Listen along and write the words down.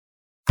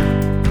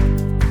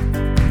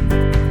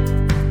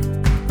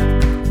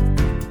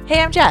Hey,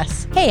 I'm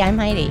Jess. Hey, I'm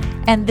Heidi,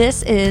 And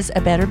this is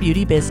a Better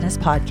Beauty Business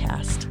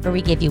podcast. where we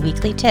give you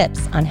weekly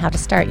tips on how to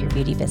start your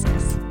beauty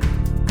business.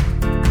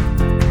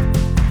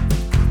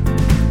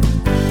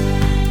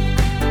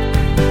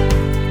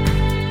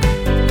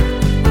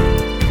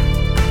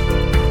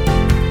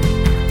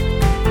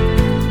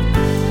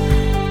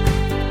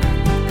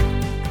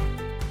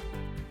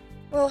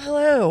 Well,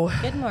 hello.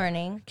 Good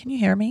morning. Can you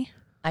hear me?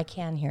 I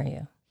can hear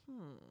you.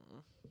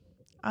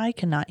 I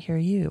cannot hear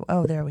you.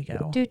 Oh, there we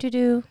go.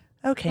 Do.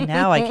 Okay,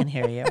 now I can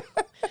hear you.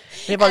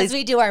 We have all As these.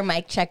 we do our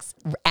mic checks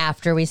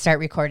after we start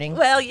recording.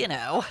 Well, you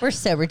know. We're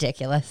so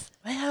ridiculous.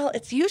 Well,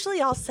 it's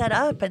usually all set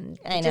up, and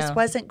I it just know.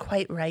 wasn't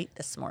quite right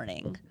this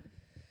morning.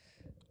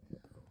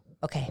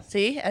 Okay.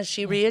 See, as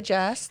she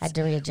readjusts. Had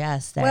to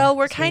readjust there. Well,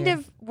 we're It's kind weird.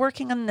 of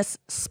working on this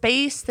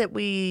space that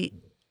we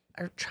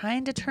are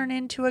trying to turn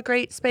into a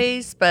great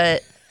space,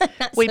 but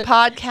we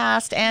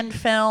podcast and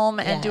film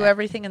and do Yeah.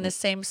 everything in the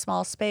same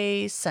small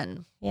space,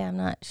 and Yeah, I'm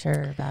not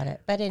sure about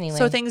it. But anyway,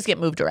 so things get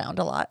moved around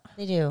a lot.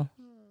 they do.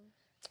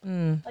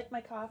 Like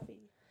my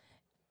coffee.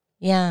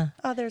 Yeah.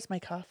 Oh, there's my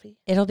coffee.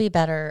 It'll be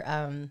better,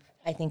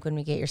 I think, when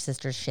we get your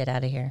sister's shit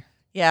out of here.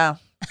 Yeah.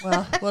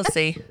 Well, we'll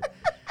see.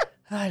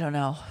 I don't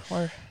know.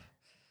 We're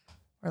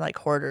like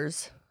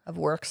hoarders of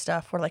work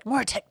stuff. We're like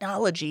more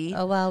technology.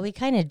 Oh, well, we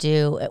kind of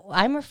do.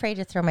 I'm afraid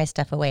to throw my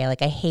stuff away.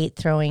 Like, I hate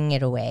throwing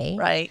it away.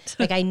 Right.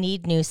 Like, I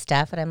need new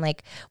stuff. And I'm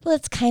like, well,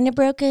 it's kind of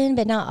broken,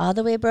 but not all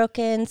the way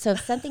broken. So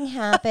if something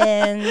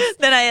happens,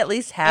 Then I at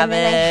least have and it.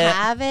 then I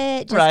have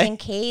it just Right. in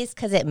case,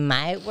 because it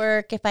might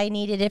work if I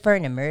needed it for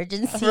an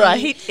emergency.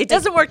 Right. It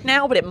doesn't work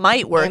now, but it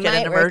might work It in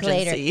might an work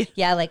emergency. later.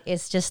 Yeah, like,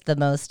 it's just the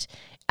most,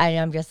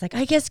 I'm just like,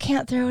 I just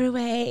can't throw it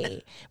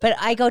away. But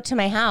I go to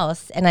my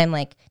house and I'm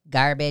like,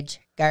 garbage.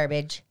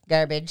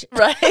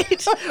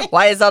 Right.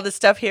 Why is all this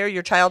stuff here?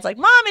 Your child's like,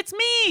 Mom, it's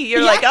me.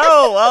 You're like,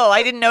 oh,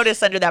 I didn't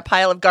notice under that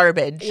pile of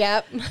garbage.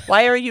 Yep.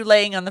 Why are you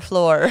laying on the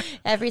floor?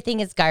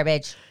 Everything is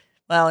garbage.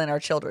 Well, in our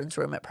children's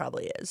room, it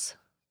probably is.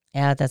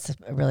 Yeah, that's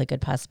a really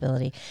good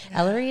possibility.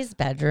 Ellery's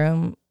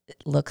bedroom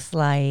looks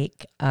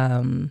like, I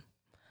went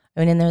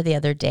in there the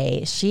other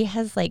day. She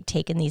has like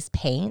taken these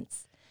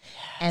paints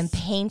and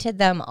painted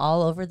them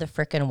all over the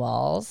frickin'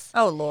 walls.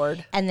 Oh,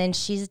 Lord. And then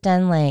she's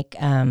done like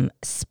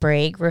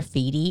spray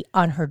graffiti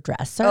on her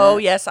dresser. Oh,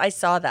 yes, I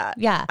saw that.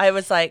 Yeah. I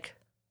was like,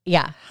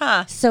 Yeah.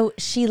 huh. So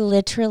she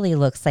literally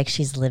looks like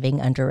she's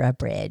living under a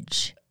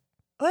bridge.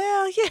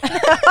 Well,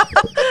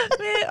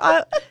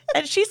 yeah.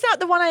 And she's not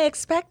the one I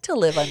expect to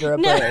live under a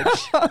bridge.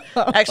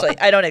 Actually,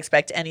 I don't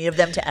expect any of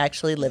them to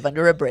actually live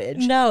under a bridge.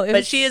 No,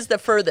 But she is the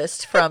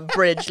furthest from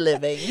bridge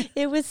living.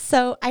 It was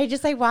so, I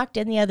walked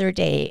in the other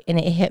day and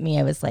it hit me.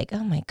 I was like,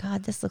 oh my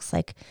God, this looks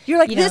like. You're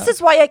like, you this know-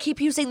 is why I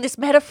keep using this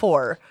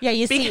metaphor. Yeah,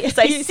 you see. Because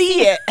I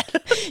see it.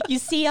 You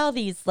see all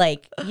these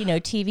like,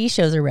 TV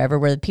shows or whatever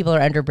where people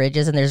are under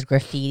bridges and there's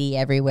graffiti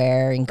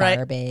everywhere and Right.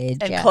 garbage.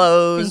 And yeah.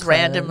 clothes And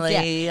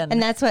randomly. Yeah. And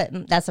that's what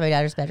my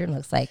daughter's bedroom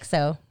looks like.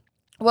 So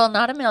Well,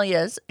 not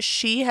Amelia's.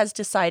 She has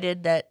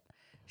decided that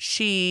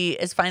she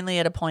is finally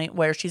at a point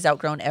where she's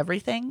outgrown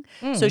everything.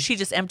 So she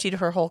just emptied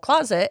her whole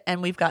closet,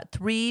 and we've got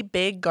 3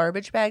 big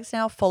garbage bags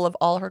now full of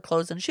all her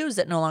clothes and shoes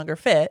that no longer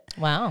fit,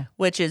 wow.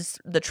 which is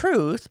the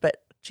truth. But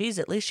geez,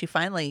 at least she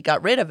finally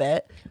got rid of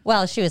it.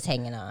 Well, she was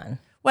hanging on.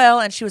 Well,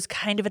 and she was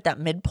kind of at that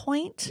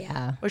midpoint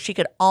Yeah. where she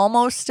could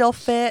almost still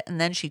fit, and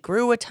then she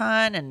grew a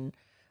ton, and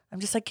I'm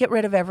just like, get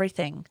rid of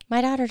everything.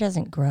 My daughter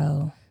doesn't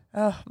grow.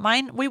 Oh,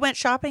 mine, we went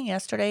shopping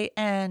yesterday,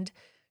 and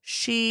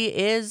she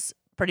is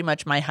pretty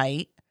much my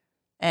height.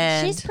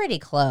 And She's pretty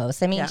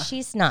close. I mean, Yeah.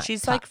 she's not.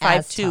 she's ta- like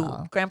as 5'2".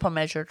 tall. Grandpa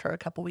measured her a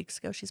couple weeks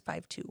ago. She's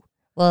 5'2".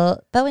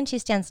 Well, but when she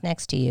stands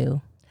next to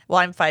you, Well,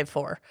 I'm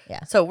 5'4".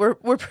 Yeah. So we're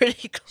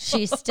pretty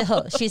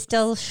close. she's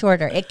still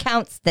shorter. It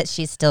counts that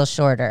she's still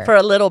shorter. For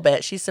a little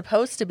bit. She's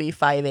supposed to be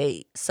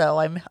 5'8". So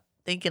I'm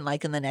thinking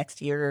like in the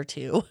next year or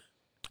two.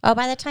 Oh,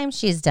 by the time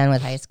she's done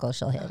with high school,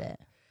 she'll hit it.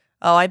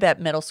 Oh, I bet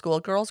middle school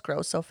girls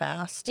grow so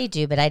fast. They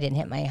do, but I didn't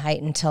hit my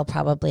height until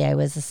probably I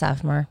was a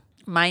sophomore.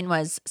 Mine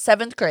was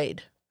 7th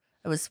grade.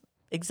 I was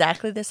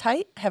exactly this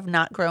height, have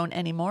not grown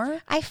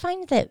anymore. I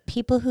find that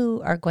people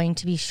who are going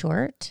to be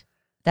short,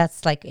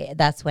 that's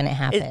when it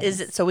happens.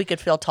 Is it so we could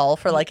feel tall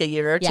for like a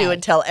year or two Yeah.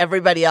 until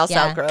everybody else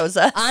Yeah. outgrows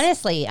us?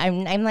 Honestly,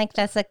 I'm like,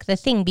 that's like the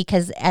thing,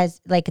 because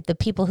as like the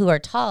people who are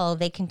tall,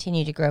 they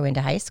continue to grow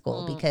into high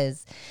school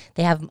because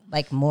they have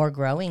like more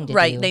growing to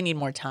Right. do. They need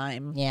more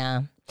time.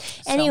 Yeah.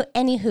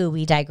 Anywho,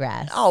 we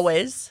digress.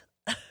 Always.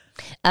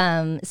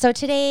 So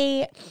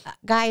today,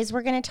 guys,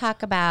 we're going to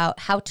talk about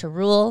how to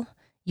rule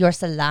your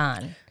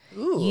salon.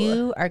 Ooh.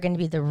 You are going to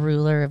be the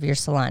ruler of your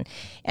salon.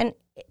 And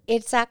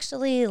it's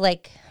actually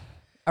like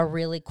a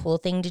really cool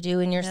thing to do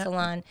in your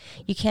salon.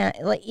 You can't,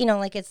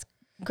 it's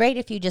great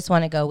if you just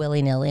want to go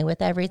willy-nilly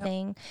with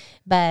everything.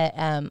 But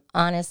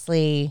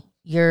honestly,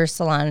 your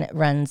salon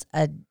runs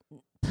a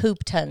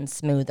poop ton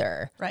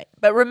smoother. Right.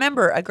 But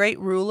remember, a great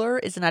ruler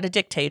is not a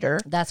dictator.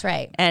 That's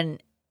right.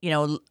 And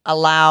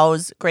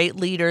allows great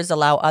leaders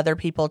allow other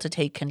people to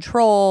take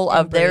control And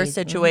of their breathe.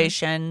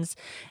 situations,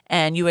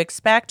 and you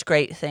expect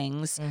great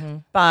things,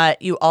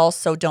 but you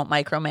also don't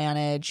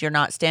micromanage. You're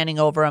not standing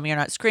over them. You're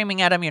not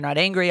screaming at them. You're not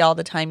angry all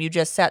the time. You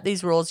just set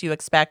these rules. You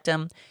expect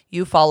them.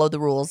 You follow the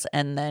rules,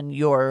 and then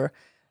your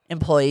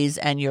employees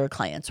and your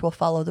clients will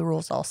follow the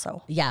rules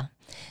also. Yeah.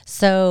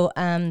 So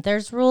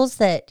there's rules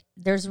that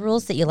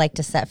you like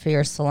to set for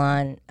your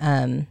salon,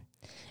 and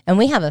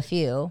we have a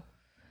few.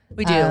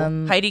 We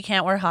do. Heidi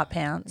can't wear hot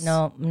pants.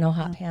 No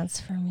hot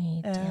pants for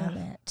me. Damn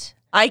it.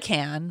 I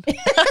can.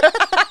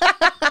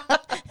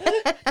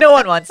 No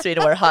one wants me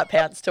to wear hot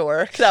pants to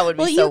work. That would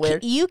be so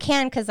weird. You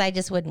can, because I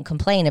just wouldn't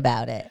complain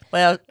about it.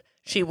 Well,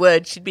 she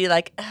would. She'd be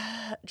like,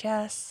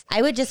 Jess.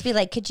 I would just be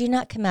like, could you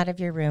not come out of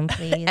your room,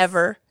 please?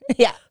 Ever.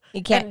 Yeah.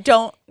 You can't.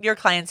 And your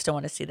clients don't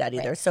want to see that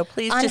either. Right. So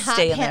please just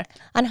stay in there.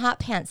 On hot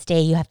pants day,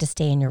 you have to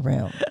stay in your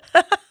room.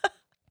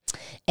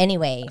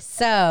 Anyway,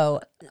 so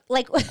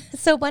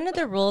one of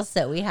the rules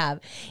that we have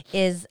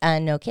is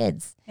no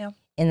kids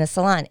in the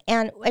salon.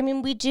 And I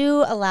mean, we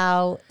do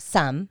allow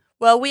some.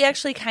 Well, we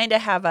actually kind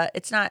of have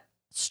it's not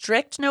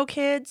strict no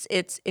kids.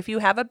 It's if you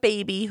have a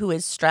baby who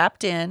is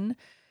strapped in.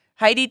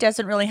 Heidi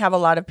doesn't really have a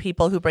lot of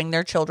people who bring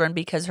their children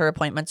because her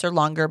appointments are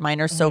longer.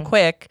 Mine are so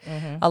quick.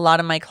 A lot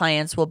of my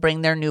clients will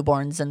bring their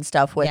newborns and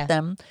stuff with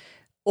them.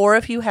 Or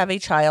if you have a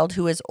child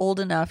who is old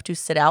enough to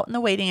sit out in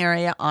the waiting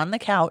area on the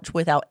couch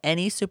without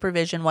any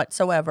supervision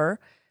whatsoever.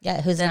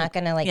 Yeah, who's not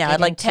going to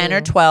like 10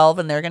 or 12,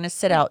 and they're going to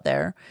sit out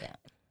there. Yeah.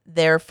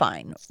 They're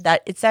fine.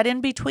 It's that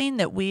in between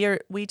that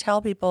we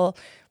tell people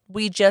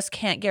we just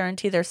can't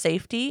guarantee their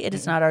safety. It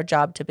is not our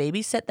job to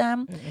babysit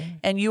them.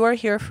 And you are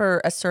here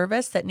for a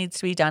service that needs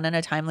to be done in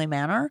a timely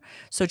manner.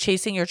 So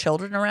chasing your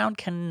children around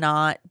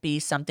cannot be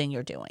something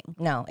you're doing.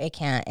 No, it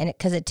can't. And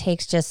because it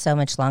takes just so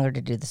much longer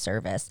to do the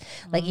service.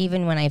 Like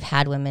even when I've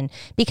had women,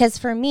 because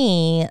for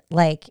me,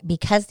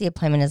 because the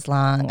appointment is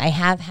long, I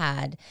have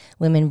had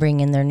women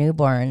bring in their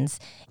newborns,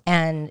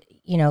 and,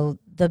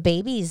 the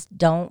babies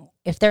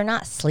if they're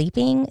not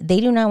sleeping, they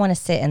do not want to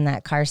sit in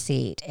that car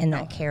seat, in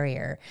that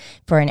carrier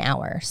for an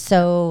hour.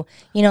 So,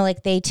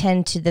 they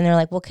tend to, then they're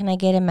like, well, can I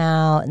get him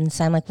out? And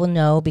so I'm like, well,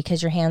 no,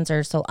 because your hands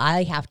are, so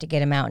I have to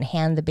get him out and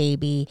hand the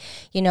baby,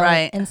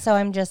 Right. And so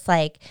I'm just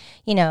like,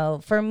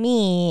 for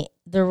me,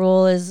 the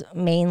rule is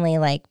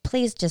mainly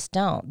please just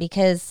don't,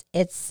 because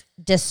it's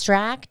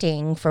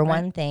distracting for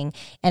one thing,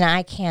 and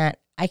I can't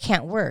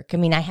work. I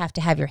mean, I have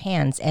to have your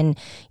hands, and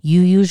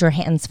you use your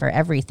hands for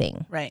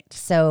everything. Right.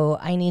 So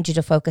I need you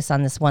to focus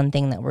on this one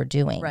thing that we're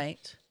doing.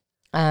 Right.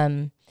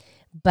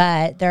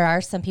 But there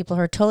are some people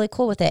who are totally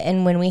cool with it.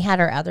 And when we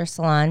had our other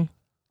salon,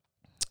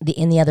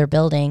 in the other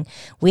building,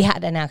 we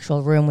had an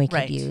actual room we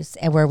could use,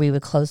 and where we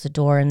would close the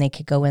door and they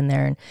could go in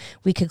there, and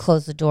we could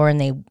close the door,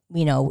 and they,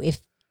 if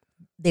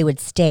they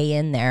would stay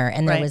in there,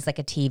 and there was a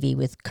TV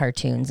with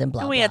cartoons and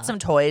blah, blah. We had some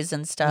toys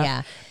and stuff.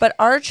 Yeah. But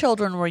our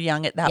children were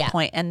young at that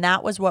point, and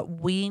that was what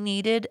we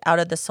needed out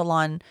of the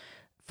salon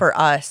for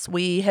us.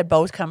 We had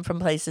both come from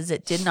places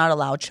that did not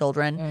allow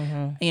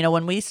children.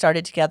 When we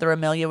started together,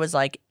 Amelia was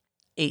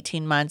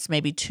 18 months,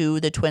 maybe 2.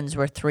 The twins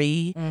were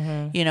 3.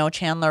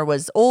 Chandler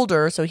was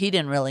older, so he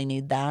didn't really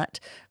need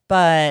that.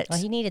 But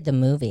he needed the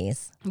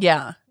movies.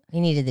 Yeah. He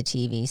needed the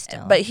TV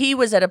still. But he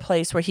was at a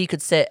place where he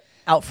could sit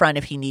out front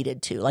if he needed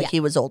to,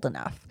 he was old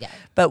enough. Yeah.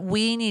 But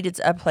we needed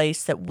a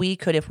place that we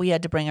could, if we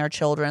had to bring our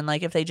children,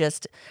 if they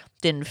just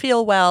didn't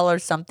feel well or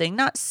something,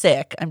 not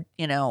sick,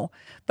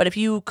 but if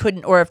you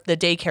couldn't, or if the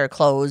daycare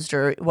closed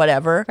or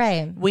whatever,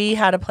 right. We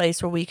had a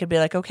place where we could be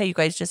like, okay, you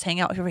guys just hang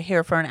out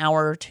here for an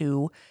hour or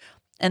two.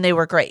 And they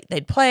were great.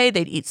 They'd play,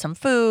 they'd eat some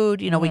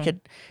food. We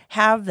could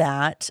have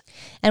that.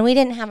 And we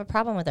didn't have a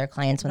problem with our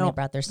clients when they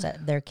brought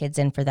their kids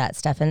in for that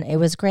stuff. And it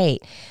was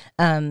great.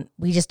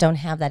 We just don't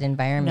have that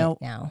environment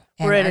now.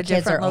 And we're at a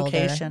different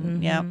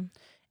location. Yeah.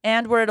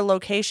 And we're at a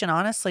location,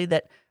 honestly,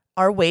 that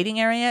our waiting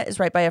area is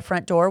right by a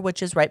front door,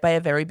 which is right by a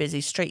very busy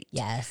street.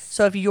 Yes.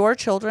 So if your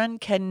children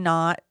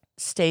cannot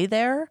stay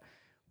there,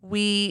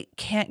 we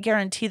can't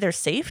guarantee their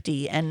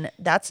safety, and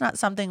that's not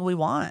something we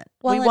want.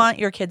 We want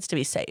your kids to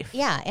be safe.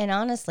 Yeah, and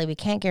honestly, we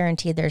can't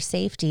guarantee their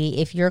safety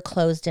if you're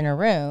closed in a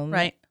room.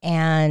 Right.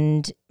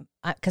 And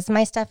because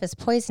my stuff is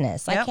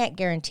poisonous. Yep. I can't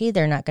guarantee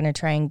they're not going to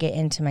try and get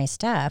into my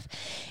stuff.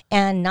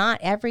 And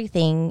not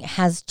everything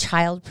has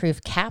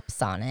childproof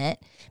caps on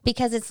it,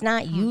 because it's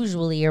not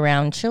usually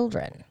around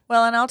children.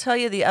 Well, and I'll tell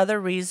you the other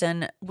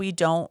reason we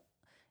don't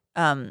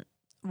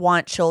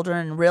want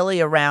children really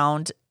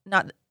around,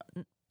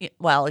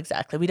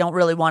 exactly. We don't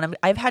really want them.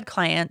 I've had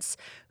clients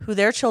who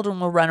their children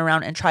will run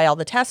around and try all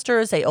the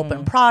testers. They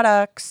open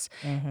products,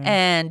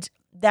 and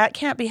that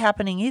can't be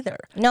happening either.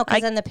 No,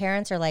 because then the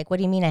parents are like, what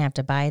do you mean I have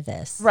to buy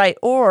this? Right.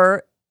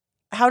 Or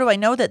how do I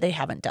know that they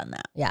haven't done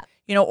that? Yeah.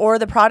 Or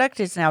the product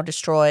is now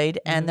destroyed,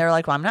 and they're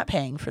like, well, I'm not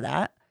paying for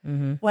that.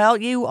 Well,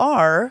 you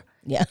are.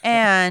 Yeah.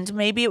 And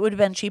maybe it would have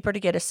been cheaper to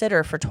get a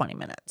sitter for 20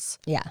 minutes.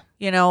 Yeah.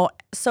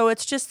 So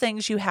it's just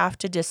things you have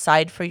to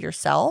decide for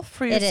yourself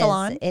for your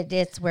salon.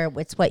 It's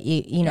what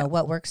you know,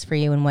 what works for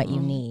you and what you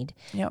need.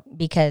 Yep.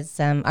 Because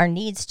our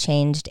needs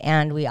changed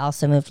and we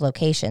also moved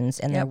locations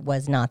and there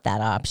was not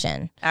that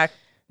option.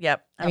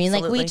 Yep. I mean,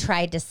 like we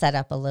tried to set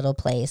up a little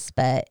place,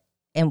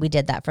 and we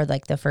did that for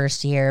like the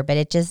first year, but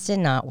it just did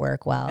not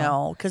work well.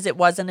 No, because it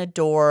wasn't a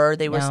door.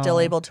 They were still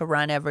able to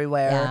run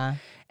everywhere. Yeah.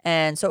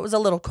 And so it was a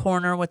little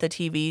corner with a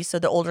TV, so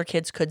the older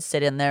kids could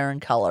sit in there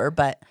and color.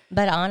 But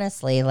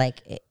honestly,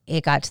 like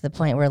it got to the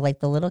point where like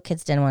the little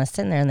kids didn't want to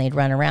sit in there and they'd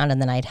run around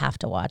and then I'd have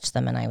to watch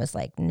them. And I was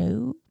like,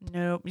 nope,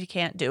 you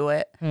can't do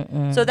it.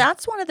 Mm-mm. So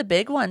that's one of the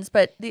big ones.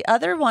 But the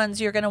other ones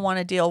you're going to want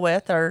to deal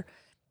with are,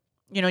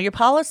 your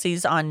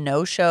policies on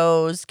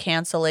no-shows,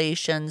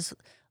 cancellations,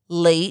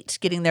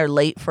 getting there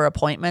late for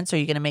appointments. Are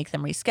you going to make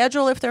them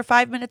reschedule if they're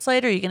 5 minutes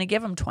late, or are you going to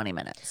give them 20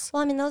 minutes?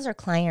 Well, I mean, those are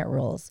client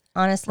rules,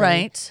 honestly.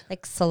 Right.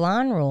 Like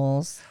salon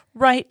rules.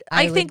 Right.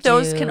 I think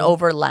those can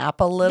overlap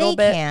a little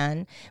bit. They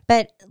can,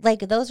 but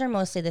like those are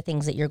mostly the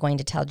things that you're going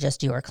to tell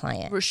just your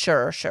client.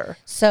 Sure.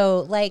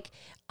 So like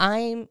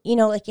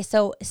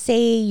so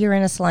say you're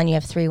in a salon, you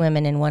have 3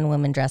 women and 1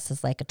 woman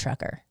dresses like a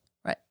trucker.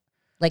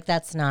 Like,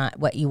 that's not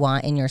what you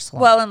want in your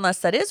salon. Well, unless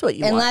that is what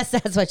you want. Unless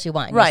that's what you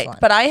want in your salon.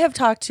 But I have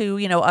talked to,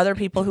 other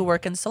people who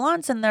work in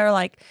salons, and they're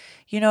like,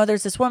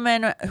 there's this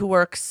woman who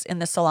works in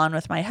the salon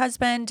with my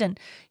husband, and,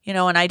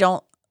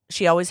 and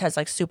she always has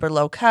like super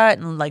low cut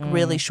and like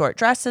really short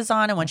dresses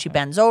on. And when she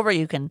bends over,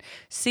 you can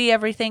see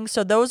everything.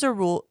 So those are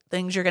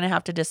things you're going to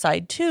have to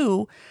decide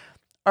too.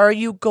 Are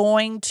you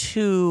going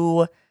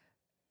to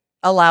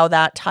allow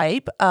that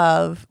type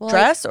of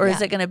dress, or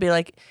is it going to be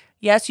like,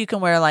 yes, you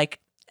can wear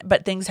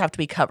but things have to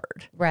be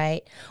covered.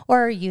 Right.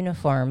 Or a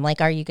uniform.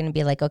 Like, are you going to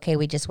be like, okay,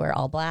 we just wear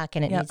all black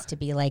and it needs to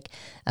be like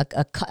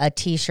a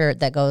T-shirt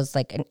that goes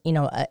like,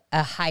 a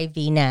high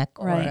V-neck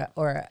or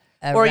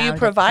you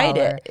provide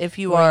collar, it if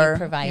you are. You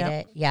provide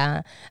it.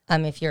 Yeah.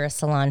 If you're a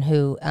salon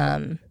who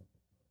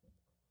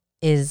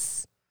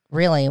is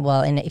really,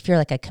 and if you're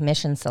like a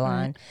commission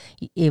salon,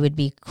 it would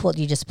be cool.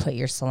 You just put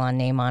your salon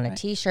name on a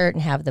T-shirt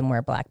and have them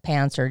wear black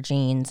pants or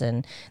jeans,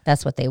 and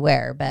that's what they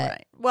wear.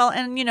 But well,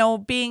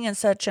 and being in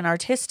such an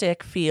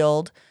artistic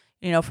field,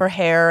 for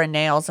hair and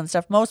nails and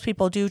stuff, most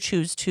people do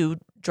choose to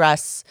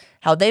dress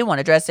how they want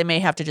to dress. They may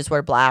have to just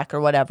wear black or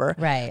whatever.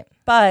 Right.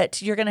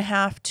 But you're going to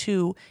have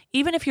to,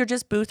 even if you're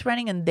just booth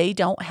renting and they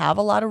don't have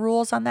a lot of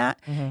rules on that,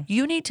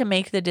 you need to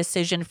make the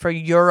decision for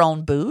your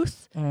own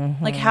booth.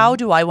 Like, how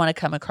do I want to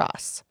come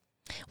across?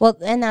 Well,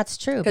 and that's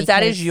true. Because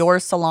that is your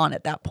salon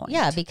at that point.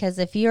 Yeah, because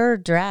if you're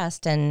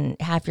dressed and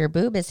half your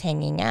boob is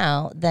hanging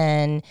out,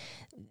 then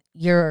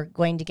you're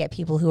going to get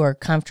people who are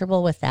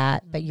comfortable with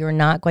that, but you're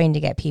not going to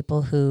get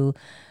people who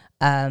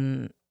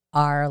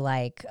are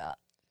like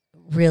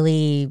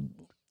really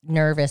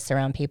nervous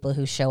around people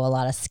who show a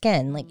lot of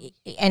skin.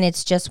 And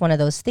it's just one of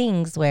those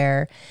things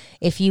where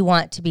if you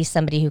want to be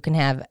somebody who can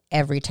have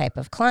every type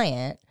of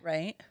client,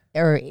 right,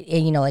 or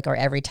or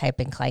every type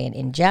of client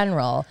in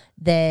general,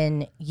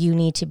 then you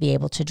need to be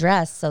able to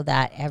dress so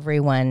that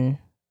everyone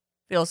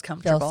feels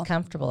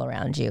comfortable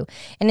around you.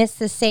 And it's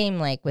the same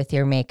like with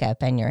your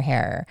makeup and your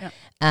hair.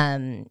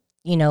 Yeah.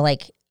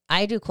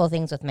 I do cool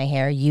things with my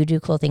hair, you do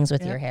cool things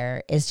with your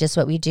hair. It's just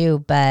what we do,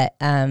 but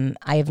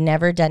I've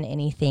never done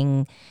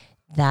anything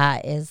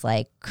that is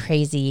like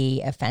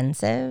crazy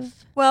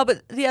offensive. Well,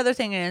 but the other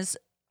thing is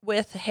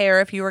with hair,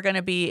 if you were going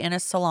to be in a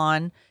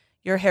salon,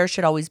 your hair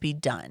should always be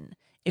done.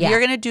 If you're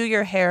going to do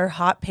your hair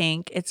hot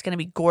pink, it's going to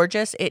be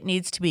gorgeous. It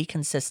needs to be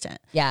consistent.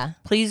 Yeah.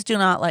 Please do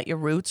not let your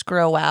roots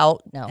grow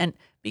out. No. And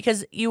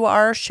because you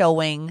are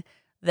showing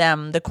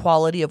them the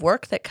quality of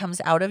work that comes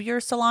out of your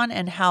salon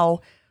and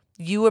how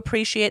you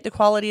appreciate the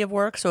quality of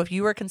work. So if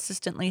you are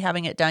consistently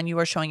having it done, you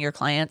are showing your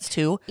clients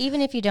too. Even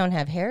if you don't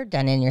have hair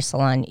done in your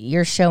salon,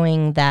 you're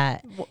showing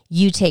that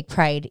you take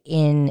pride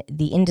in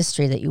the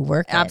industry that you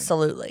work in.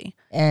 Absolutely.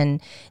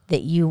 And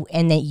that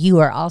you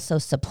are also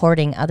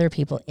supporting other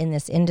people in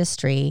this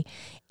industry,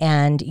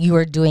 and you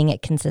are doing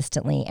it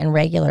consistently and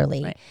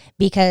regularly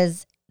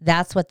because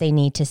that's what they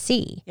need to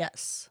see.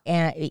 Yes.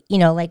 And,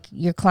 like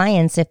your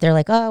clients, if they're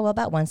like, oh, well,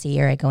 about once a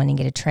year I go in and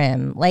get a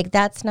trim, like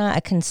that's not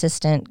a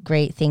consistent,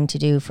 great thing to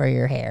do for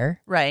your hair.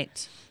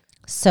 Right.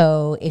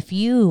 So if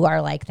you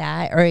are like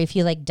that, or if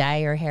you like dye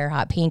your hair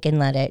hot pink and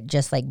let it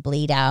just like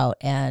bleed out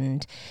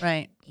and,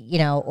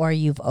 or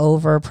you've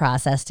over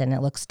processed and it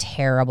looks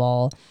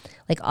terrible,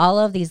 like all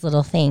of these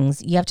little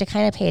things you have to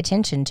kind of pay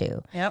attention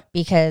to. Yep.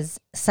 Because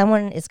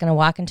someone is going to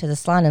walk into the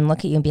salon and look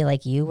at you and be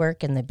like, you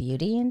work in the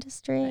beauty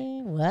industry?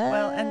 Right. What?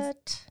 Well, and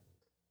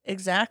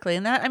exactly.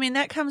 And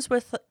that comes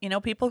with,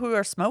 people who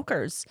are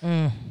smokers.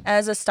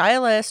 As a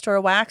stylist or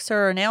a waxer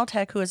or a nail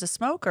tech who is a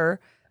smoker,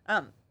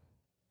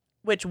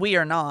 which we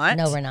are not.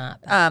 No, we're not.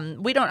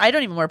 I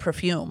don't even wear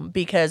perfume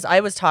because I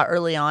was taught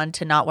early on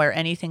to not wear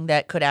anything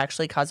that could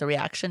actually cause a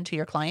reaction to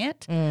your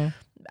client.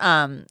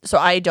 So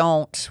I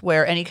don't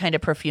wear any kind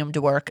of perfume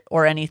to work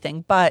or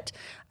anything, but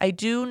I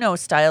do know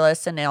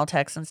stylists and nail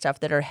techs and stuff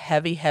that are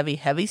heavy, heavy,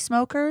 heavy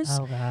smokers.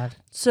 Oh God.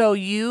 So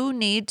you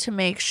need to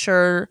make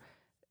sure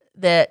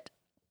that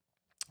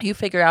you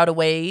figure out a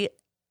way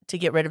to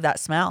get rid of that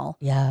smell.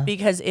 Yeah.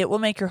 Because it will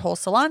make your whole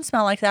salon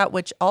smell like that,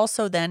 which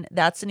also then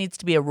needs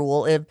to be a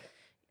rule.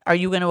 Are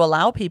you going to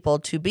allow people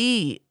to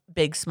be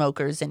big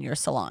smokers in your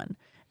salon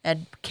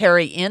and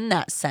carry in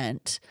that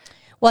scent?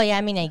 Well, yeah,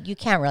 I mean, you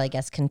can't really, I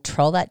guess,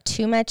 control that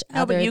too much.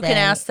 No, but you can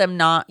ask them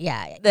not.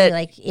 Yeah, that,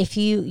 like if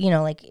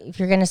if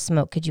you're gonna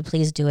smoke, could you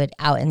please do it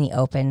out in the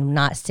open,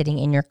 not sitting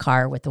in your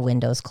car with the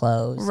windows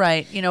closed,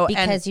 right?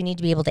 Because you need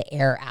to be able to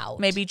air out.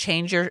 Maybe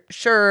change your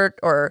shirt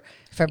or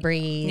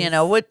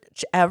Febreze,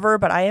 whichever.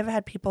 But I have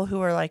had people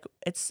who are like,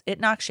 it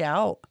knocks you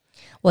out.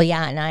 Well,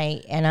 yeah, and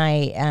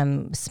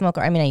I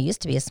smoker. I mean, I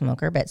used to be a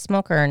smoker, but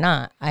smoker or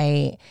not,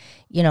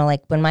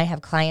 like when I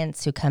have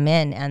clients who come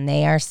in and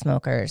they are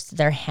smokers,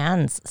 their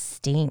hands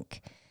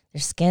stink,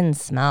 their skin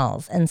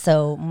smells, and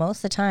so most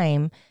of the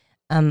time,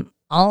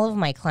 all of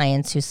my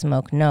clients who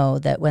smoke know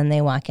that when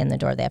they walk in the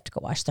door, they have to go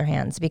wash their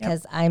hands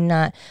because I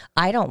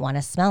don't want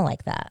to smell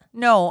like that.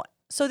 No,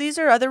 so these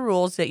are other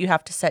rules that you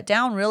have to set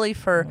down really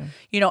for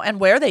and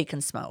where they can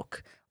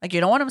smoke. Like, you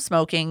don't want them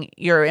smoking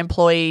your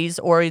employees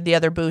or the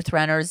other booth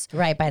renters.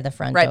 Right by the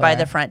front door. Right by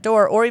the front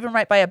door, or even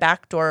right by a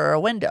back door or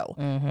a window.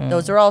 Mm-hmm.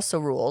 Those are also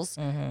rules.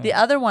 Mm-hmm. The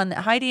other one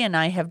that Heidi and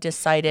I have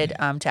decided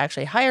to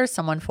actually hire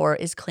someone for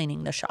is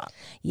cleaning the shop.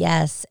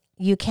 Yes.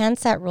 You can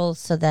set rules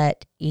so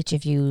that each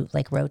of you,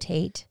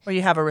 rotate. Or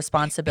you have a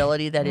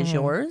responsibility that is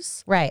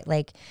yours. Right.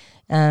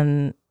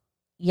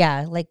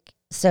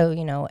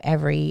 So,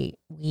 every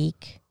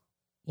week,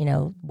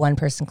 one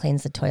person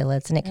cleans the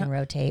toilets and it can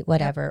rotate,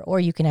 whatever. Yep. Or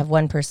you can have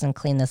one person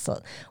clean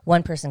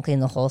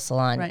the whole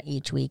salon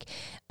each week,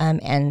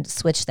 and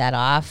switch that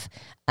off.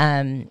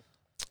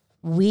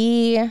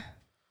 We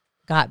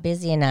got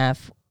busy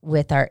enough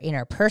with in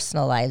our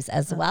personal lives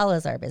as well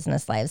as our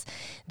business lives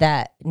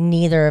that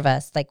neither of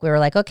us, we were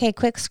like, okay,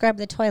 quick scrub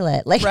the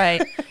toilet.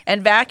 Right.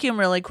 And vacuum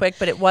really quick,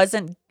 but it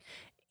wasn't,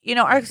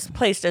 our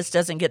place just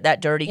doesn't get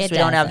that dirty because we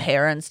don't have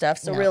hair and stuff.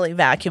 So really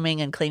vacuuming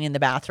and cleaning the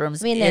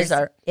bathrooms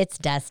it's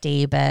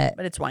dusty, but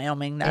it's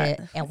Wyoming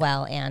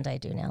and I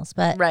do nails,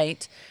 but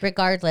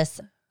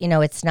regardless,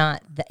 it's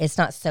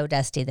not so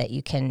dusty that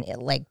you can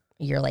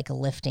you're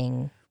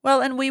lifting.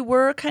 Well, and we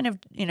were kind of,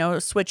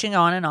 switching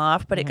on and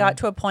off, but it got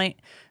to a point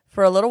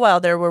for a little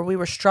while there where we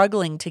were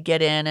struggling to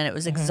get in and it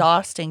was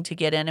exhausting to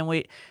get in. And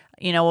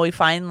we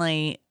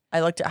finally,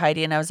 I looked at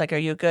Heidi and I was like, are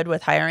you good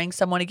with hiring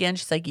someone again?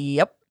 She's like,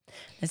 yep.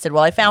 I said,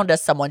 well, I found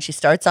us someone. She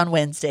starts on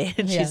Wednesday.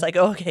 And she's like,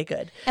 oh, okay,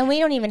 good. And we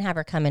don't even have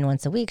her come in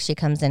once a week. She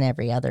comes in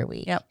every other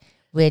week. Yep.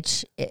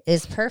 Which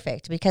is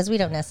perfect because we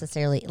don't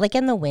necessarily,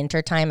 in the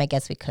winter time, I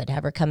guess we could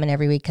have her come in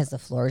every week because the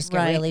floors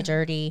get really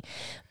dirty.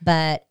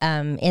 But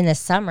in the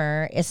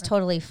summer, it's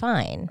totally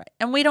fine. Right.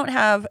 And we don't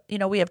have,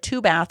 we have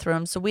 2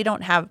 bathrooms, so we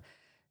don't have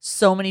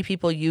so many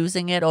people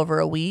using it over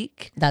a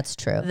week. That's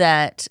true.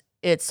 That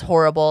it's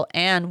horrible.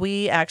 And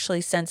we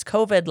actually, since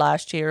COVID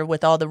last year,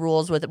 with all the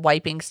rules with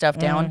wiping stuff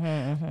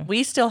down,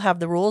 we still have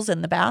the rules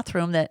in the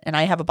bathroom and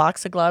I have a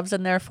box of gloves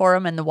in there for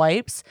them and the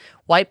wipes.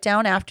 Wipe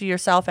down after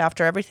yourself,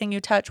 after everything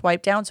you touch,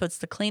 wipe down. So it's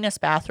the cleanest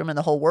bathroom in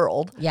the whole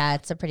world. Yeah,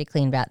 it's a pretty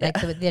clean bath.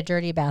 The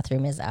dirty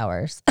bathroom is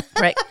ours.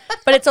 Right.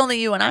 But it's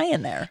only you and I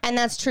in there. And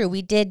that's true.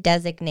 We did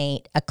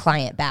designate a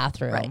client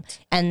bathroom. Right.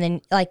 And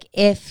then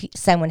if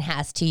someone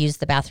has to use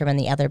the bathroom and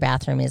the other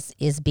bathroom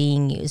is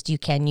being used, you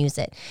can use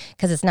it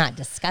because it's not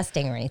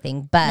disgusting or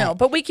anything.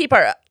 But we keep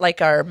our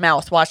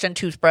mouthwash and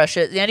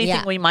toothbrushes,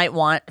 anything we might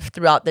want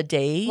throughout the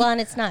day. Well,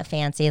 and it's not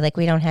fancy.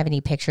 We don't have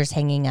any pictures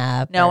hanging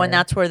up. No, and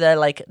that's where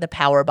the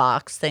power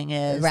box thing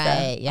is.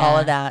 Right. All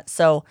of that.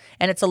 So,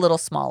 and it's a little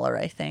smaller,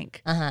 I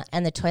think.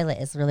 And the toilet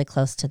is really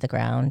close to the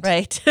ground.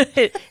 Right.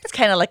 It's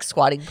kind of like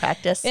squatting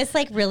practice. It's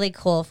really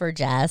cool for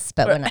Jess,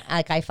 but when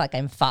I feel like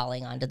I'm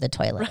falling onto the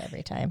toilet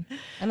every time.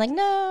 I'm like,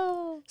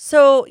 no.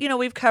 So,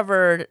 we've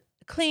covered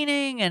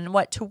cleaning and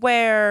what to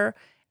wear,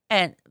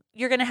 and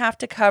you're going to have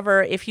to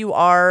cover if you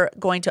are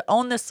going to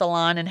own the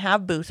salon and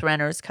have booth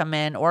renters come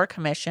in or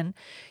commission,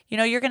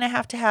 you're going to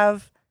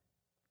have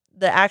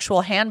the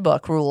actual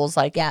handbook rules,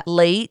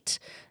 late,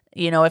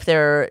 if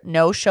they're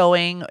no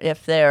showing,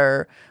 if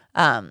they're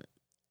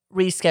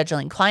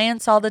rescheduling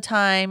clients all the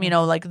time,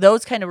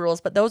 those kind of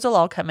rules. But those will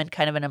all come in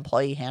kind of an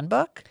employee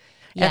handbook.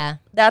 Yeah. And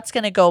that's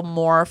going to go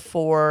more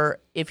for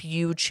if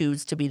you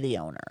choose to be the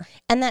owner.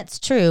 And that's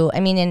true. I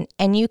mean,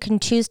 and you can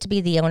choose to be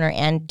the owner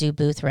and do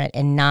booth rent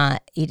and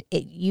not,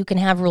 you can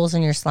have rules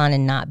in your salon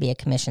and not be a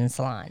commission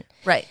salon.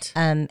 Right.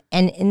 And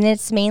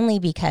it's mainly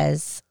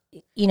because,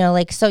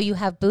 so you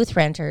have booth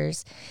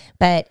renters,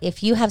 but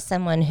if you have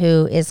someone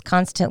who is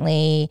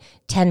constantly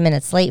 10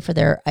 minutes late for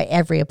their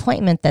every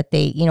appointment that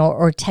they,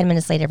 or 10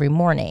 minutes late every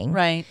morning.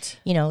 Right.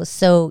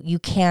 So you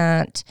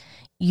can't,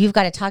 you've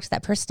got to talk to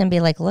that person and be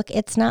like, look,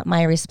 it's not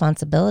my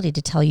responsibility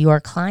to tell your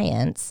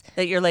clients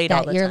that you're late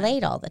all the time.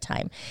 late all the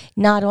time.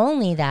 Not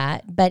only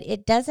that, but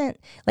it doesn't,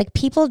 like,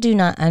 people do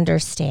not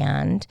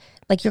understand,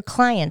 like, your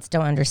clients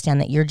don't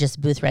understand that you're just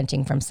booth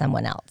renting from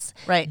someone else.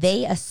 Right.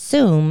 They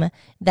assume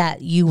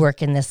that you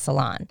work in this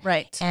salon.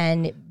 Right.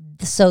 And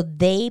so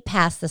they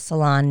pass the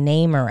salon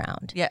name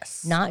around.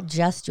 Yes. Not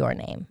just your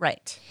name.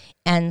 Right.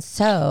 And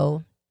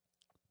so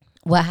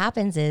what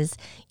happens is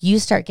you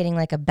start getting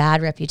like a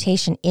bad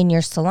reputation in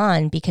your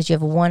salon because you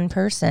have one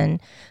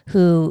person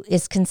who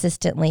is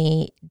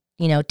consistently,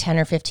 10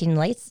 or 15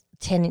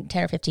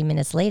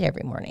 minutes late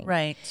every morning.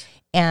 Right.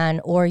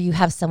 Or you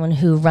have someone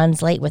who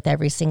runs late with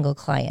every single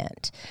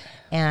client.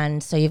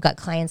 And so you've got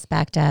clients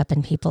backed up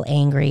and people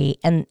angry.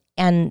 And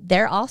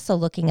they're also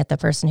looking at the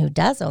person who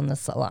does own the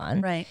salon.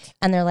 Right.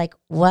 And they're like,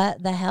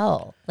 what the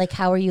hell? Like,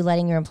 how are you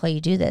letting your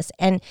employee do this?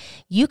 And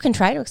you can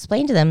try to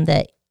explain to them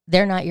that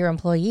they're not your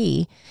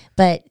employee,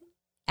 but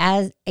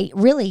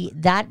really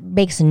that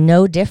makes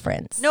no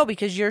difference. No,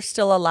 because you're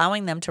still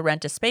allowing them to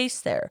rent a space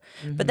there.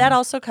 Mm-hmm. But that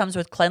also comes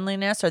with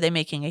cleanliness. Are they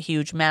making a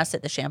huge mess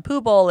at the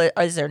shampoo bowl?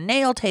 Is their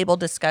nail table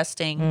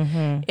disgusting?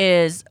 Mm-hmm.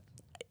 Is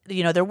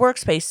their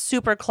workspace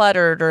super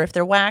cluttered? Or if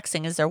they're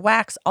waxing, is there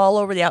wax all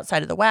over the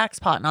outside of the wax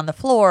pot and on the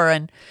floor?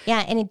 And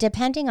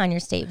depending on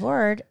your state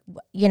board,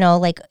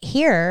 like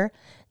here,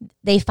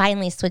 they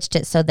finally switched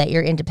it so that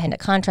you're independent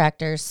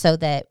contractors, so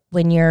that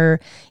when you're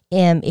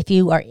if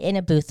you are in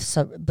a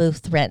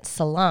booth rent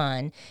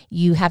salon,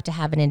 you have to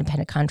have an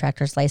independent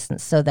contractor's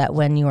license, so that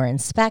when you are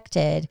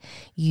inspected,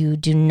 you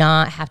do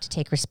not have to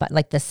take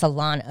like the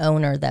salon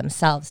owner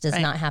themselves does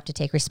not have to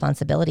take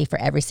responsibility for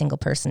every single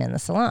person in the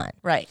salon.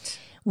 Right.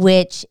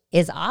 Which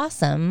is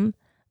awesome,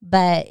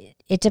 but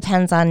it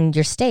depends on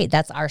your state.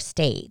 That's our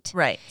state.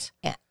 Right.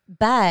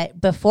 But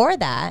before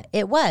that,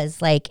 it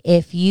was like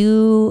if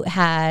you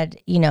had,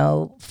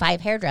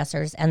 5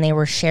 hairdressers and they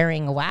were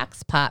sharing a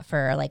wax pot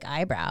for like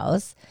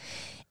eyebrows,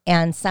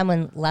 and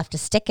someone left a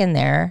stick in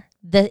there,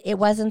 it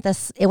wasn't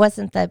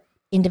the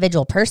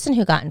individual person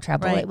who got in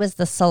trouble. Right. It was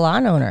the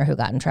salon owner who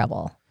got in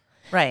trouble.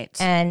 Right.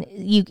 And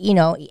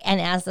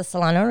and as the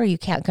salon owner, you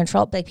can't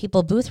control, like,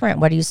 people booth rent.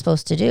 What are you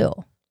supposed to do?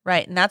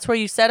 Right. And that's where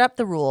you set up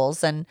the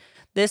rules, and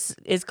this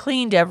is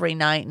cleaned every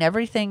night, and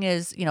everything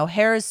is,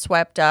 hair is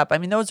swept up. I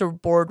mean, those are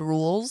board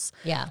rules.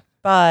 Yeah.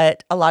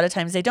 But a lot of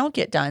times they don't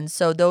get done.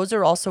 So those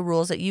are also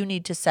rules that you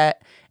need to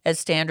set as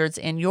standards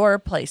in your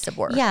place of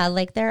work. Yeah.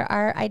 Like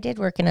I did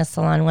work in a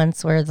salon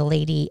once where the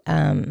lady,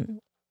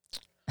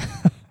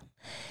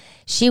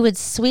 she would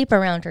sweep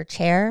around her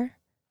chair,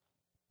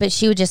 but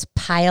she would just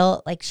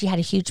she had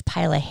a huge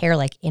pile of hair,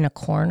 like, in a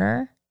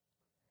corner.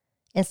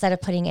 Instead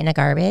of putting it in a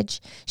garbage,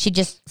 she'd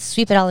just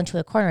sweep it all into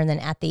a corner. And then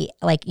at the,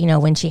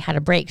 when she had a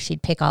break,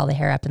 she'd pick all the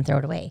hair up and throw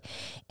it away.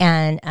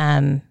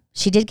 And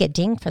she did get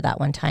dinged for that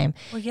one time.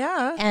 Well,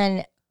 yeah.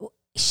 And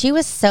she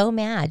was so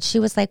mad. She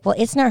was like, well,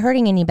 it's not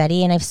hurting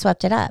anybody, and I've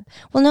swept it up.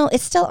 Well, no,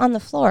 it's still on the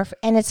floor,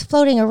 and it's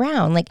floating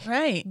around. Like,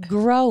 right.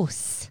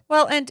 Gross.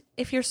 Well, and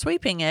if you're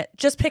sweeping it,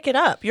 just pick it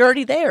up. You're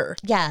already there.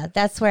 Yeah,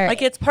 that's where.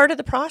 Like, it's part of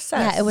the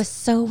process. Yeah, it was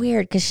so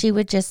weird because she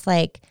would just,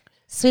 like,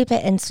 sweep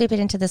it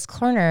into this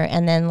corner,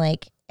 and then,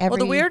 like, Well,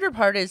 the weirder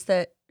part is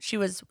that she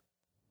was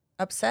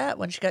upset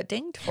when she got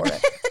dinged for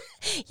it.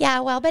 Yeah,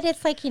 well, but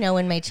it's like,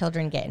 when my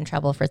children get in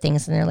trouble for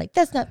things and they're like,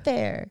 that's not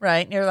fair.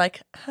 Right. And you're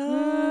like,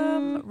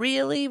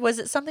 really? Was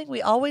it something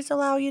we always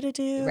allow you to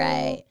do?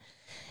 Right.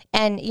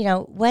 And,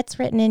 what's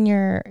written in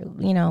your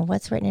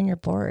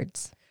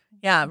boards?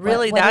 Yeah,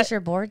 really. What does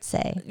your board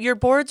say? Your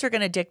boards are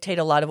going to dictate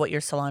a lot of what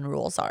your salon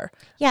rules are.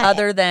 Yeah.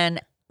 Other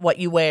than what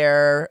you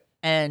wear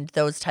and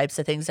those types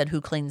of things, and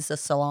who cleans the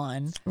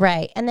salon.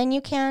 Right. And then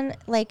you can,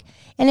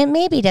 and it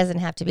maybe doesn't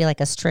have to be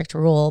like a strict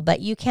rule,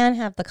 but you can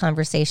have the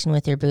conversation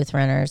with your booth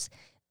runners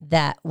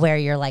where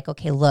you're like,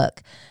 okay,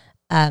 look,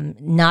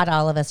 not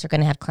all of us are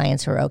going to have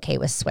clients who are okay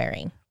with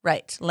swearing.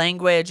 Right.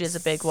 Language is a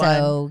big one.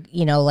 So,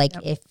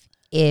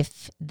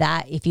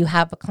 if you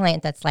have a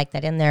client that's like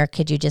that in there,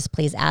 could you just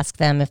please ask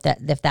them if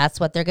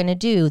that's what they're going to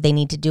do, they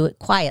need to do it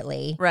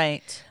quietly.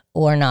 Right.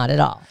 Or not at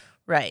all.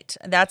 Right.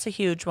 That's a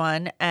huge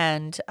one.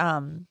 And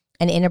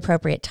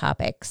inappropriate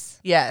topics.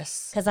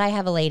 Yes. Because I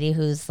have a lady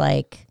who's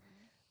like,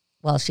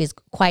 well, she's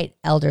quite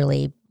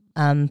elderly,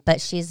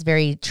 but she's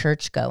very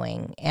church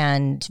going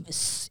and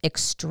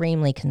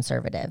extremely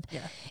conservative.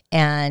 Yeah.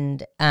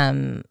 And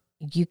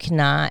you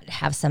cannot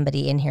have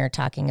somebody in here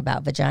talking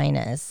about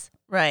vaginas.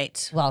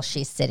 Right. While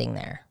she's sitting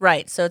there.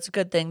 Right. So it's a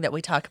good thing that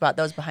we talk about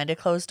those behind a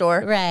closed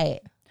door. Right.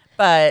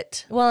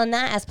 But. Well, and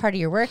that as part of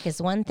your work is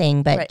one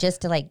thing, but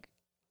just to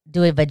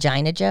do a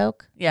vagina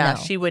joke? Yeah, no.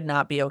 She would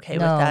not be okay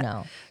with that.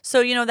 No.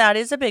 So, that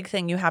is a big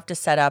thing you have to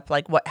set up,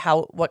 like what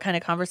kind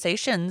of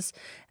conversations,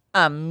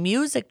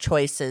 music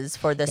choices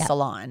for the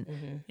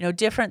salon,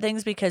 different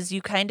things, because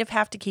you kind of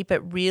have to keep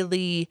it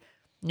really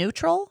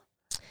neutral.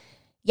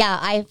 Yeah,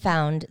 I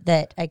found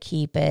that I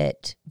keep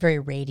it very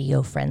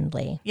radio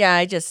friendly. Yeah,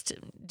 I just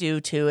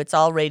do too. It's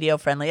all radio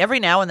friendly. Every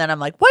now and then I'm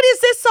like, what is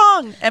this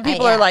song? And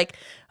people are like,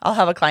 I'll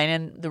have a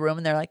client in the room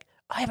and they're like,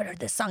 I haven't heard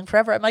this song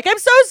forever. I'm like, I'm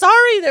so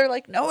sorry. They're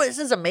like, no, this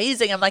is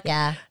amazing. I'm like,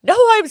 Yeah. no,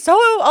 I'm so,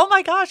 oh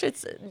my gosh,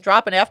 it's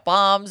dropping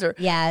F-bombs or,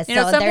 Yeah. you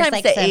know, So sometimes there's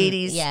like the some,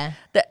 80s, yeah.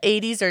 the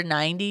 80s or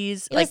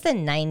 90s. It was the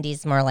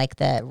 90s more like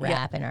the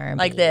rap and R&B.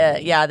 Like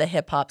the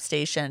hip hop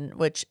station,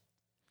 which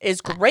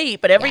is great.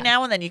 But every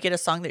now and then you get a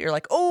song that you're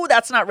like, oh,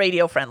 that's not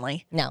radio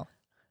friendly. No.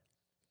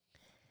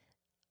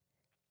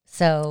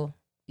 So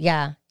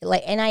yeah,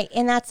 like,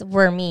 and that's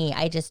where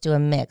I just do a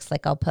mix.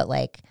 Like I'll put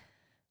like,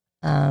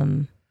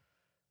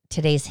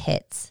 today's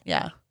hits.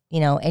 Yeah. You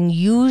know, and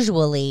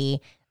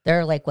usually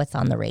they're like what's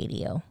on the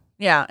radio.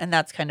 Yeah, and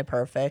that's kind of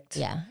perfect.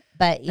 Yeah.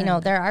 But, you know,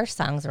 there are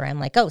songs where I'm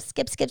like, oh,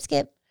 skip.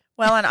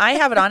 Well, and I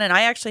have it on, and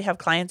I actually have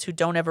clients who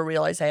don't ever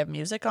realize I have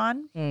music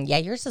on. Yeah,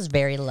 yours is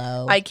very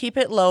low. I keep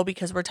it low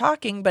because we're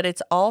talking, but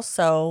it's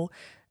also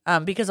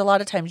because a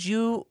lot of times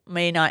you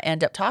may not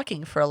end up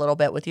talking for a little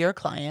bit with your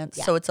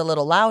clients, so it's a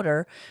little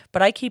louder.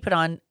 But I keep it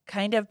on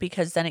kind of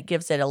because then it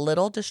gives it a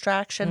little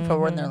distraction for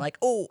when they're like,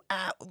 oh,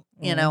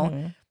 you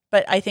know.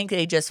 But I think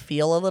they just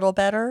feel a little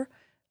better.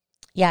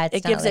 Yeah,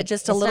 it gives it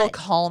just a little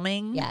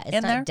calming. Yeah, it's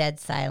in not there. Dead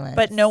silence.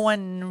 But no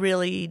one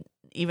really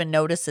even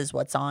notices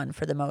what's on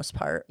for the most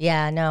part.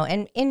 Yeah, no.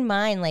 And in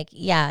mine, like,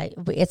 yeah,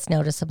 it's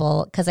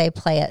noticeable because I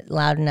play it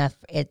loud enough.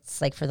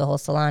 It's like for the whole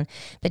salon.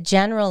 But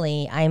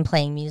generally, I'm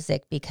playing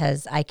music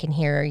because I can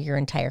hear your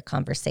entire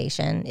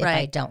conversation if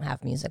I don't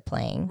have music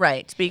playing.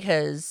 Right,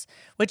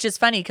 which is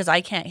funny because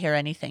I can't hear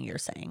anything you're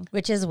saying.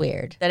 Which is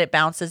weird. That it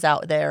bounces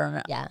out there.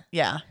 And,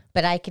 yeah.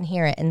 But I can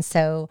hear it. And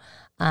so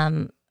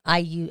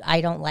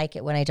I don't like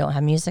it when I don't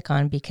have music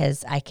on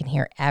because I can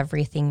hear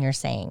everything you're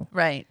saying.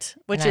 Right.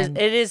 It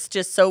is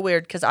just so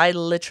weird because I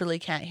literally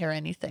can't hear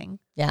anything.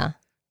 Yeah.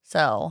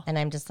 So. And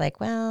I'm just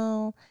like,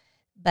 well,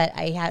 but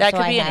I have. That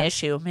could be an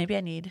issue. Maybe I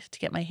need to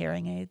get my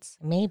hearing aids.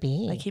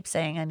 Maybe. I keep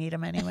saying I need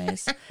them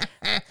anyways.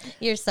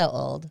 You're so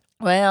old.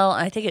 Well,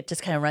 I think it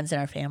just kind of runs in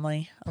our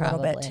family a little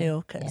bit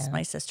too because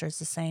my sister's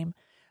the same.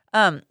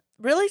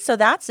 Really, so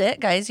that's it,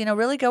 guys. You know,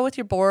 really go with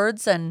your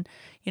boards and,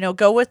 you know,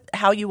 go with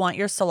how you want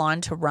your salon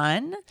to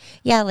run.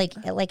 Yeah,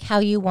 like how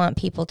you want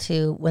people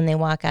to, when they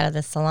walk out of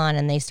the salon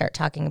and they start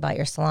talking about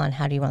your salon,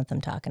 how do you want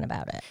them talking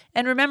about it?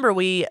 And remember,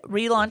 we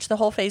relaunched the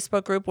whole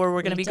Facebook group where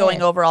we're going to be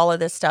going over all of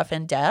this stuff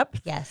in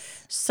depth.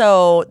 Yes.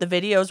 So the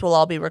videos will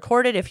all be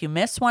recorded if you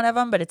miss one of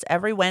them, but it's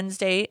every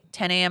Wednesday,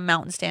 10 a.m.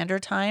 Mountain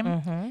Standard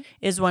Time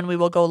is when we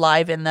will go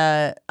live in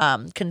the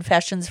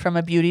Confessions from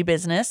a Beauty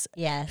Business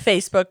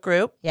Facebook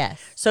group.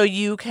 Yes. So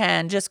you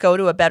can just go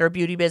to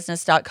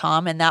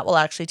abetterbeautybusiness.com and that will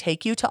actually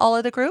take you to all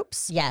of the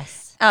groups.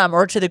 Yes.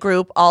 Or to the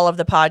group, all of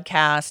the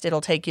podcast.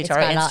 It'll take you to our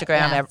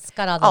Instagram. It's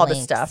got all the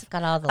the stuff. It's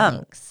got all the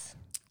links.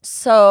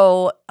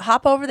 So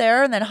hop over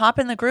there and then hop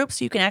in the group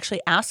so you can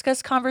actually ask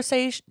us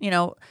conversation, you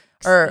know,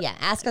 or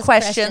ask us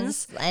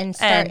questions and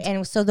start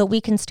and so that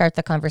we can start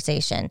the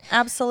conversation.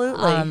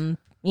 Absolutely.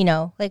 You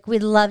know, like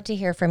we'd love to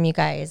hear from you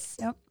guys.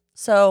 Yep.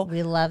 So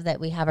we love that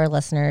we have our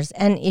listeners.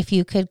 And if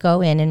you could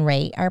go in and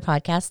rate our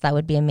podcast, that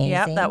would be amazing.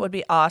 Yeah, that would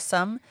be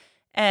awesome.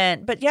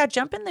 But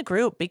jump in the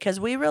group because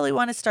we really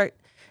want to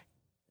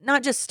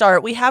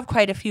we have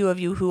quite a few of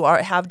you who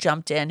have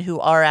jumped in who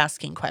are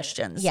asking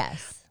questions.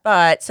 Yes.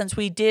 But since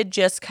we did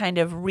just kind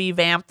of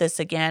revamp this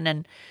again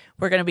and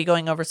we're going to be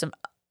going over some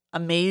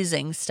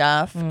amazing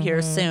stuff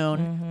here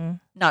soon.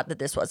 Not that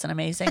this wasn't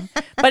amazing,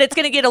 but it's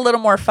going to get a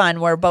little more fun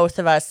where both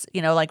of us,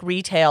 you know, like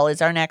retail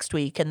is our next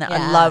week and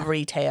I love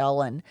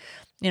retail and,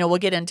 you know, we'll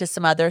get into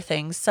some other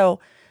things. So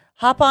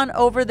hop on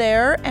over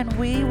there and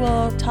we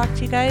will talk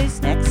to you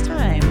guys next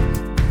time.